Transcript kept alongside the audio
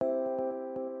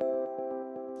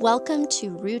Welcome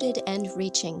to Rooted and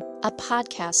Reaching, a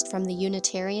podcast from the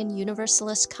Unitarian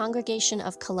Universalist Congregation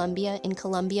of Columbia in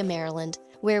Columbia, Maryland,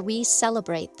 where we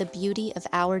celebrate the beauty of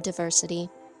our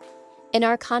diversity. In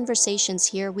our conversations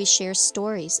here, we share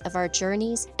stories of our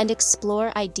journeys and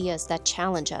explore ideas that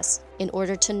challenge us in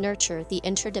order to nurture the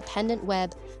interdependent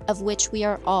web of which we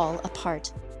are all a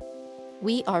part.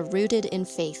 We are rooted in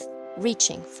faith,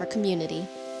 reaching for community.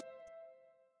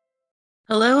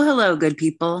 Hello, good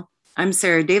people. I'm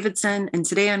Sarah Davidson, and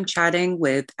today I'm chatting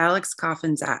with Alex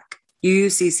Cauthen-Zach,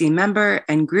 UUCC member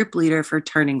and group leader for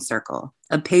Turning Circle,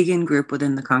 a pagan group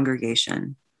within the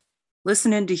congregation.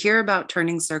 Listen in to hear about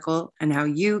Turning Circle and how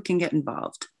you can get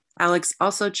involved. Alex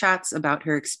also chats about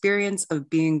her experience of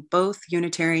being both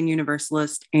Unitarian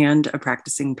Universalist and a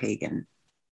practicing pagan.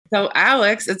 So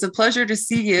Alex, it's a pleasure to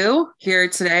see you here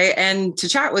today and to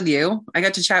chat with you. I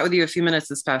got to chat with you a few minutes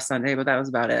this past Sunday, but that was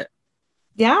about it.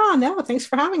 Yeah, no, thanks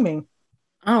for having me.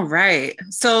 All right.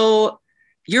 So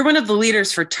you're one of the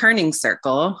leaders for Turning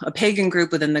Circle, a pagan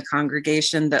group within the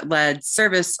congregation that led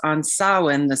service on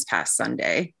Samhain this past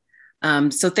Sunday.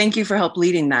 So thank you for help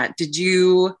leading that. Did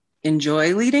you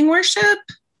enjoy leading worship?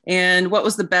 And what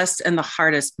was the best and the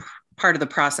hardest part of the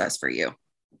process for you?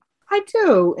 I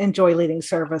do enjoy leading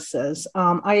services.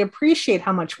 I appreciate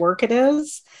how much work it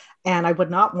is, and I would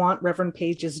not want Reverend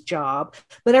Page's job.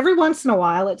 But every once in a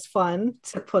while, it's fun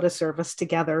to put a service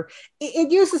together.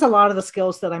 It uses a lot of the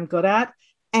skills that I'm good at,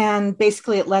 and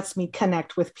basically it lets me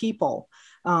connect with people.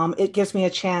 It gives me a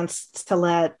chance to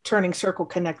let Turning Circle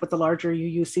connect with the larger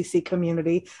UUCC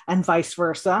community and vice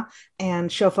versa,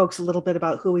 and show folks a little bit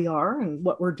about who we are and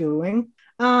what we're doing.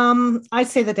 I'd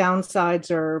say the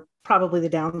downsides are probably the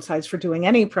downsides for doing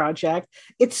any project.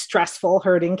 It's stressful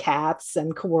herding cats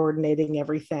and coordinating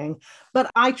everything. But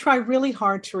I try really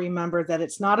hard to remember that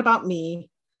it's not about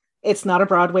me. It's not a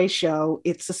Broadway show.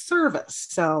 It's a service.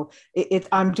 So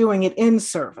I'm doing it in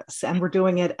service, and we're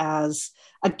doing it as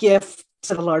a gift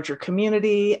to the larger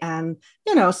community. And,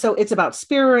 so it's about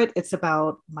spirit. It's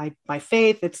about my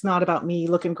faith. It's not about me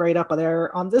looking great up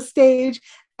there on this stage.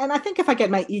 And I think if I get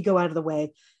my ego out of the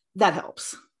way, that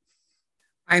helps.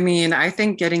 I mean, I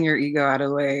think getting your ego out of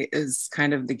the way is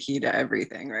kind of the key to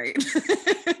everything, right?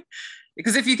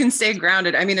 Because if you can stay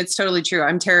grounded, I mean, it's totally true.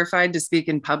 I'm terrified to speak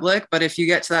in public, but if you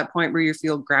get to that point where you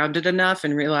feel grounded enough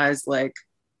and realize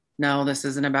no, this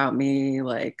isn't about me,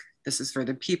 this is for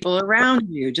the people around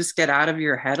you, just get out of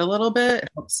your head a little bit. It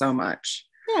helps so much.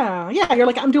 Yeah. You're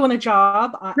like, I'm doing a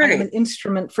job. Right. I am an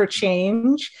instrument for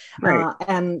change. Right.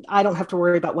 And I don't have to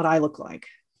worry about what I look like.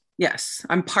 Yes,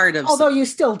 I'm part of. Although you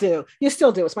still do.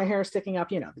 It's my hair sticking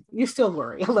up, you still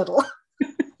worry a little.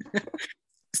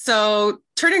 So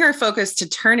turning our focus to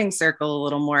Turning Circle a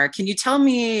little more, can you tell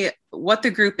me what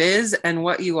the group is and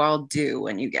what you all do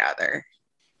when you gather?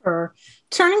 Sure.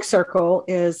 Turning Circle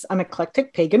is an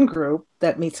eclectic pagan group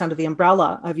that meets under the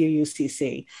umbrella of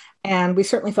UUCC. And we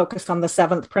certainly focus on the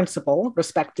seventh principle,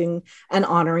 respecting and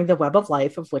honoring the web of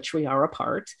life of which we are a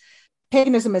part.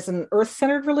 Paganism is an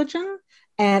earth-centered religion,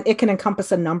 and it can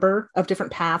encompass a number of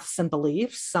different paths and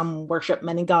beliefs. Some worship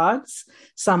many gods,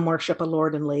 some worship a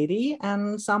lord and lady,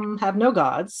 and some have no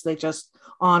gods. They just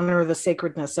honor the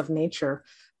sacredness of nature.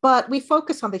 But we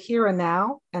focus on the here and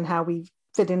now and how we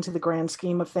fit into the grand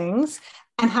scheme of things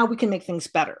and how we can make things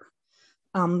better.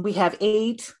 We have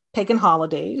 8 pagan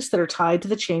holidays that are tied to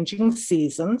the changing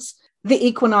seasons, the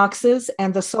equinoxes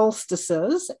and the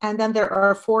solstices. And then there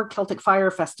are 4 Celtic fire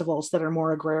festivals that are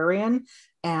more agrarian,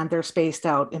 and they're spaced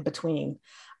out in between.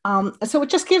 So it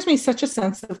just gives me such a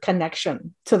sense of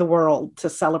connection to the world to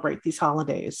celebrate these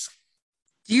holidays.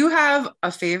 Do you have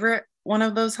a favorite one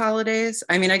of those holidays?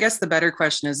 I mean, I guess the better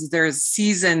question is there a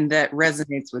season that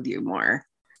resonates with you more?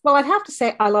 Well, I'd have to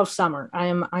say I love summer. I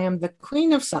am the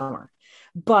queen of summer,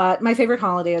 but my favorite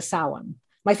holiday is Samhain.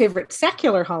 My favorite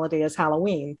secular holiday is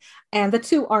Halloween, and the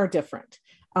two are different.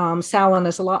 Samhain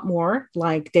is a lot more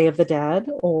like Day of the Dead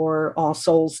or All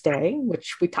Souls Day,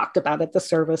 which we talked about at the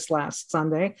service last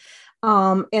Sunday.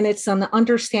 And it's an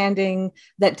understanding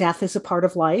that death is a part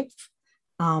of life,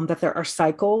 that there are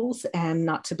cycles and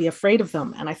not to be afraid of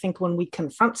them. And I think when we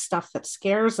confront stuff that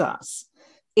scares us,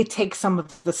 it takes some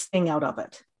of the sting out of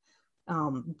it.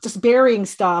 Just burying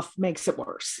stuff makes it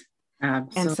worse.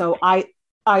 Absolutely. And so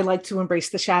I like to embrace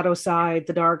the shadow side,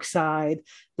 the dark side,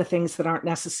 the things that aren't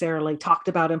necessarily talked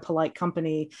about in polite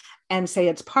company, and say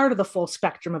it's part of the full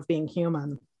spectrum of being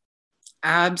human.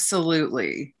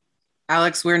 Absolutely.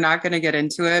 Alex, we're not going to get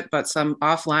into it, but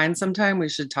offline sometime we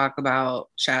should talk about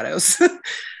shadows.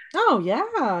 Oh, yeah.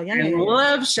 I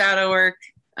love shadow work.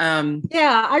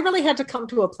 I really had to come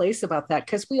to a place about that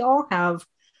because we all have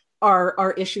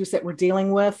are issues that we're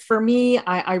dealing with. For me,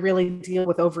 I really deal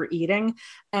with overeating.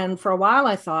 And for a while,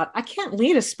 I thought, I can't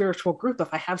lead a spiritual group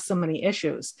if I have so many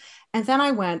issues. And then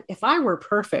I went, if I were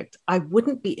perfect, I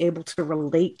wouldn't be able to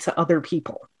relate to other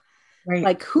people. Right.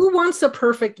 Like, who wants a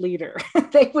perfect leader?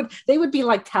 They would be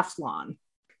like Teflon.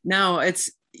 No,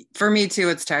 it's for me too,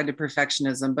 it's tied to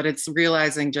perfectionism, but it's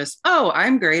realizing just, oh,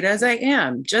 I'm great as I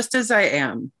am, just as I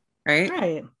am. Right.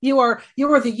 Right. You are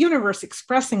the universe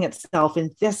expressing itself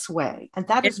in this way. And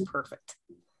that is perfect.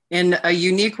 In a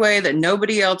unique way that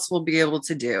nobody else will be able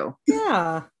to do.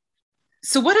 Yeah.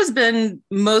 So, what has been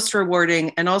most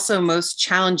rewarding and also most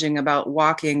challenging about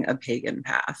walking a pagan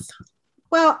path?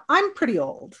 Well, I'm pretty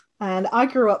old and I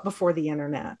grew up before the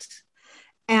internet.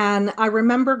 And I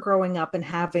remember growing up and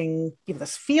having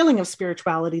this feeling of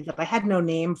spirituality that I had no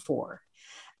name for.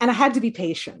 And I had to be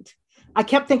patient. I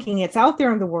kept thinking it's out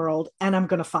there in the world and I'm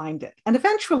going to find it. And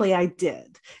eventually I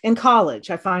did. In college,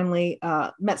 I finally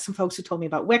met some folks who told me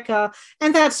about Wicca.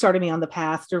 And that started me on the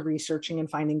path to researching and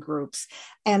finding groups.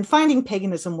 And finding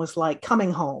paganism was like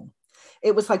coming home.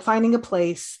 It was like finding a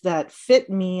place that fit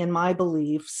me and my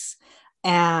beliefs.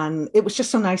 And it was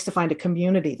just so nice to find a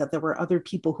community that there were other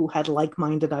people who had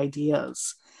like-minded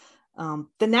ideas.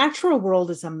 The natural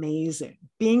world is amazing.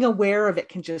 Being aware of it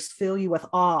can just fill you with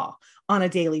awe on a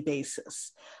daily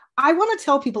basis. I want to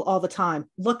tell people all the time,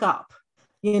 look up.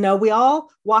 We all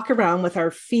walk around with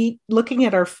our feet, looking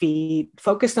at our feet,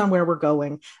 focused on where we're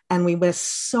going, and we miss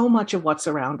so much of what's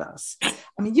around us.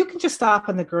 I mean, you can just stop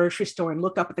in the grocery store and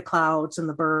look up at the clouds and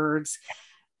the birds,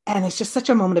 and it's just such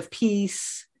a moment of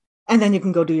peace. And then you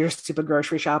can go do your stupid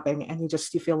grocery shopping and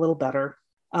you feel a little better.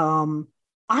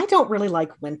 I don't really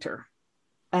like winter.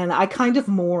 And I kind of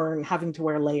mourn having to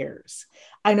wear layers.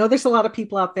 I know there's a lot of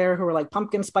people out there who are like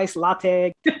pumpkin spice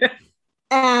latte.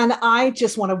 And I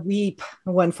just want to weep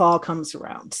when fall comes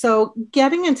around. So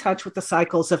getting in touch with the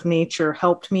cycles of nature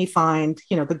helped me find,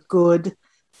 the good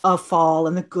of fall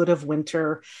and the good of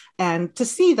winter, and to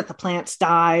see that the plants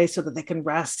die so that they can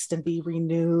rest and be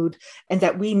renewed, and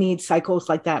that we need cycles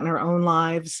like that in our own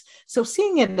lives. So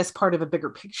seeing it as part of a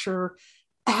bigger picture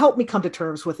helped me come to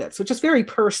terms with it. So just very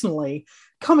personally,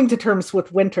 coming to terms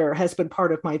with winter has been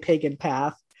part of my pagan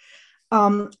path.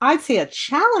 I'd say a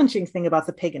challenging thing about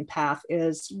the pagan path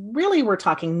is really we're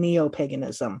talking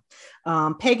neo-paganism.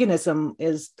 Paganism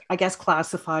is, I guess,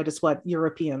 classified as what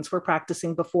Europeans were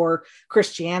practicing before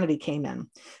Christianity came in.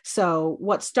 So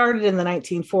what started in the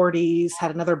 1940s,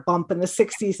 had another bump in the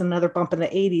 60s, and another bump in the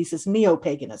 80s is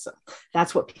neo-paganism.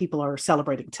 That's what people are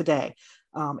celebrating today.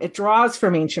 It draws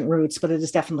from ancient roots, but it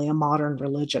is definitely a modern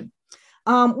religion.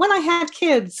 When I had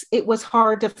kids, it was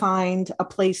hard to find a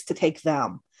place to take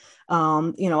them. A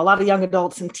lot of young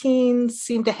adults and teens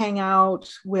seem to hang out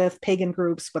with pagan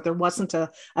groups, but there wasn't an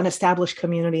established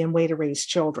community and way to raise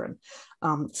children.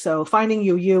 So finding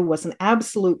UU was an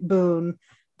absolute boon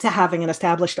to having an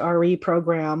established RE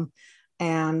program.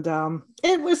 And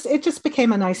it just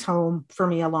became a nice home for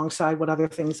me alongside what other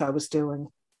things I was doing.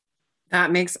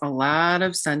 That makes a lot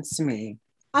of sense to me.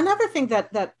 Another thing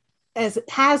that as it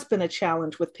has been a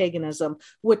challenge with paganism,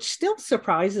 which still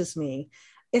surprises me,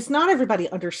 is not everybody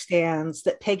understands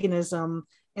that paganism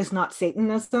is not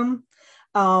Satanism.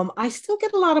 I still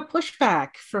get a lot of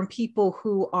pushback from people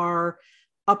who are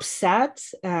upset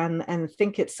and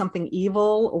think it's something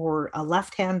evil or a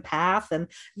left-hand path. And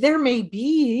there may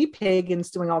be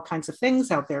pagans doing all kinds of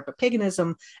things out there, but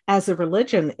paganism as a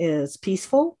religion is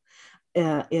peaceful.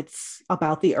 It's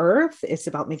about the earth. It's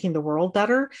about making the world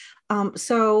better.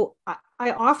 So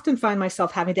I often find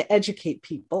myself having to educate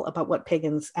people about what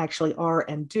pagans actually are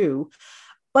and do.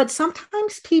 But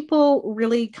sometimes people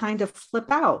really kind of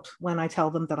flip out when I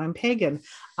tell them that I'm pagan.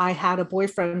 I had a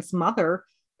boyfriend's mother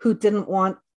who didn't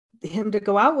want him to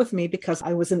go out with me because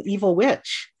I was an evil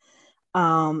witch.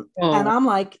 And I'm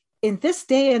like, in this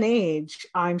day and age,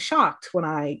 I'm shocked when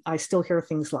I still hear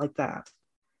things like that.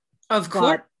 Of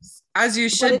course, as you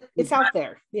should. It's out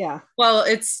there. Yeah. Well,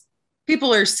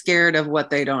 people are scared of what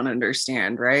they don't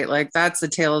understand, right? Like that's a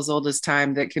tale as old as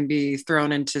time that can be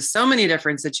thrown into so many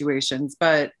different situations.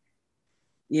 But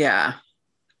yeah.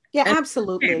 Yeah,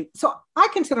 absolutely. So I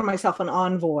consider myself an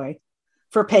envoy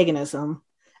for paganism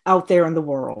out there in the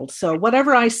world. So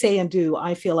whatever I say and do,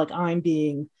 I feel like I'm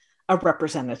being a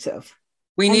representative.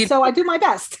 So I do my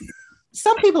best.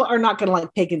 Some people are not going to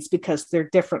like pagans because they're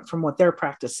different from what they're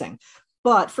practicing.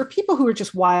 But for people who are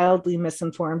just wildly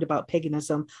misinformed about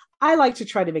paganism, I like to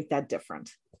try to make that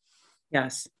different.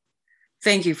 Yes.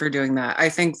 Thank you for doing that. I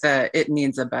think that it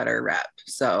needs a better rep.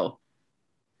 So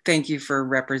thank you for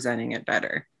representing it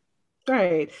better.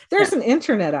 Right. There's an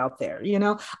internet out there,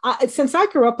 since I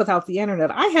grew up without the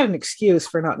internet, I had an excuse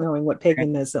for not knowing what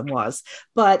paganism was.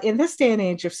 But in this day and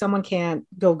age, if someone can't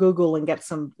go Google and get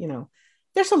some,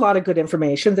 there's a lot of good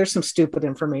information. There's some stupid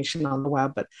information on the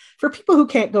web, but for people who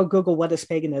can't go Google what is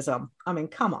paganism, I mean,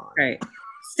 come on. Right.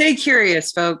 Stay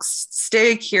curious, folks.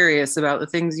 Stay curious about the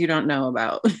things you don't know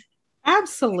about.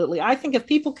 Absolutely. I think if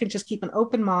people can just keep an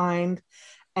open mind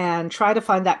and try to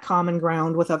find that common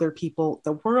ground with other people,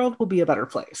 the world will be a better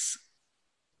place.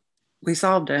 We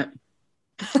solved it.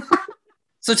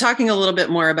 So talking a little bit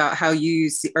more about how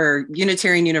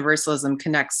Unitarian Universalism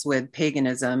connects with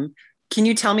paganism, can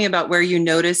you tell me about where you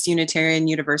noticed Unitarian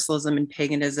Universalism and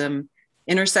paganism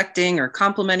intersecting or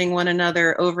complementing one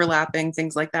another, overlapping,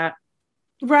 things like that?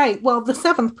 Right. Well, the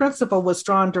seventh principle was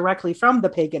drawn directly from the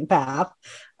pagan path.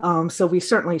 So we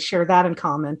certainly share that in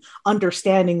common,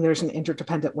 understanding there's an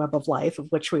interdependent web of life of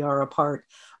which we are a part.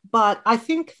 But I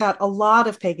think that a lot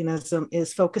of paganism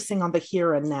is focusing on the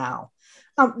here and now.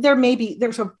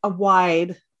 There's a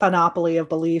wide panoply of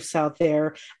beliefs out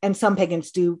there, and some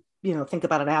pagans do think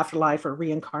about an afterlife or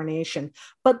reincarnation.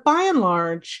 But by and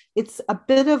large, it's a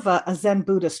bit of a Zen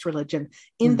Buddhist religion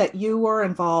in that you are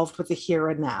involved with the here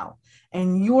and now.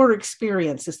 And your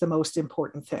experience is the most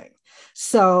important thing.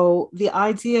 So the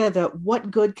idea that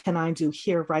what good can I do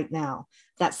here right now,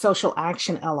 that social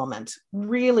action element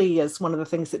really is one of the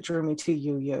things that drew me to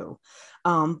UU.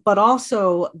 But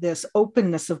also this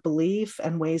openness of belief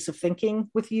and ways of thinking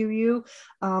with UU.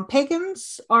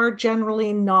 Pagans are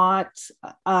generally not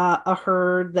a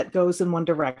herd that goes in one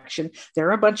direction. There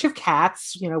are a bunch of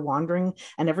cats, wandering,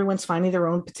 and everyone's finding their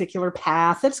own particular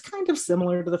path. That's kind of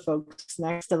similar to the folks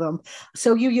next to them.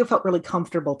 So UU felt really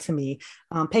comfortable to me.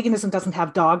 Paganism doesn't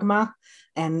have dogma.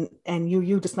 And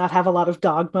UU does not have a lot of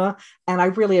dogma. And I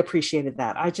really appreciated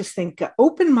that. I just think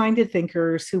open-minded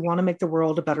thinkers who want to make the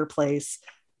world a better place,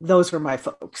 those were my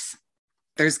folks.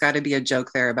 There's got to be a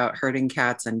joke there about herding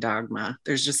cats and dogma.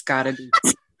 There's just got to be.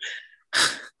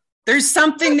 There's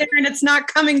something there and it's not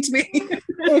coming to me.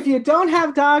 If you don't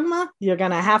have dogma, you're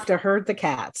going to have to herd the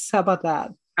cats. How about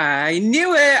that? I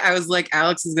knew it. I was like,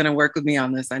 Alex is going to work with me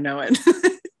on this. I know it.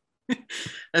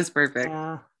 That's perfect.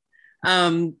 Yeah.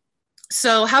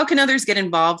 So how can others get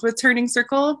involved with Turning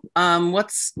Circle?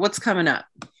 What's coming up?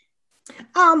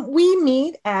 We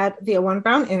meet at the Owen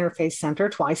Brown Interfaith Center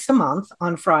twice a month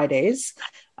on Fridays,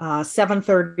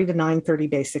 7:30 to 9:30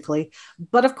 basically.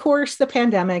 But of course, the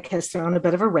pandemic has thrown a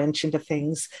bit of a wrench into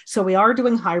things. So we are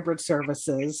doing hybrid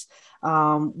services.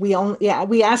 We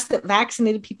ask that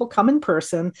vaccinated people come in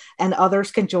person and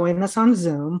others can join us on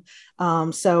Zoom.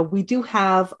 So we do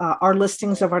have our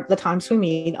listings of the times we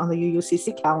meet on the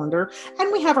UUCC calendar,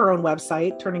 and we have our own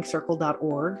website,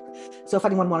 turningsircle.org. So if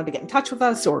anyone wanted to get in touch with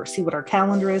us or see what our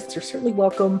calendar is, they're certainly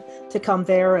welcome to come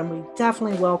there, and we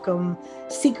definitely welcome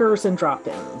seekers and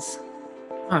drop-ins.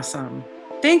 Awesome.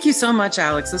 Thank you so much,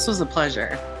 Alex. This was a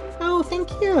pleasure. Oh, thank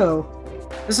you.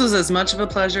 This was as much of a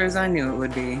pleasure as I knew it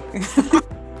would be.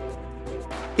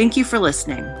 Thank you for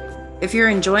listening. If you're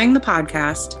enjoying the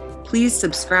podcast, please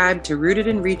subscribe to Rooted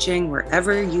in Reaching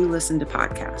wherever you listen to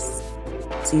podcasts.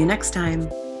 See you next time.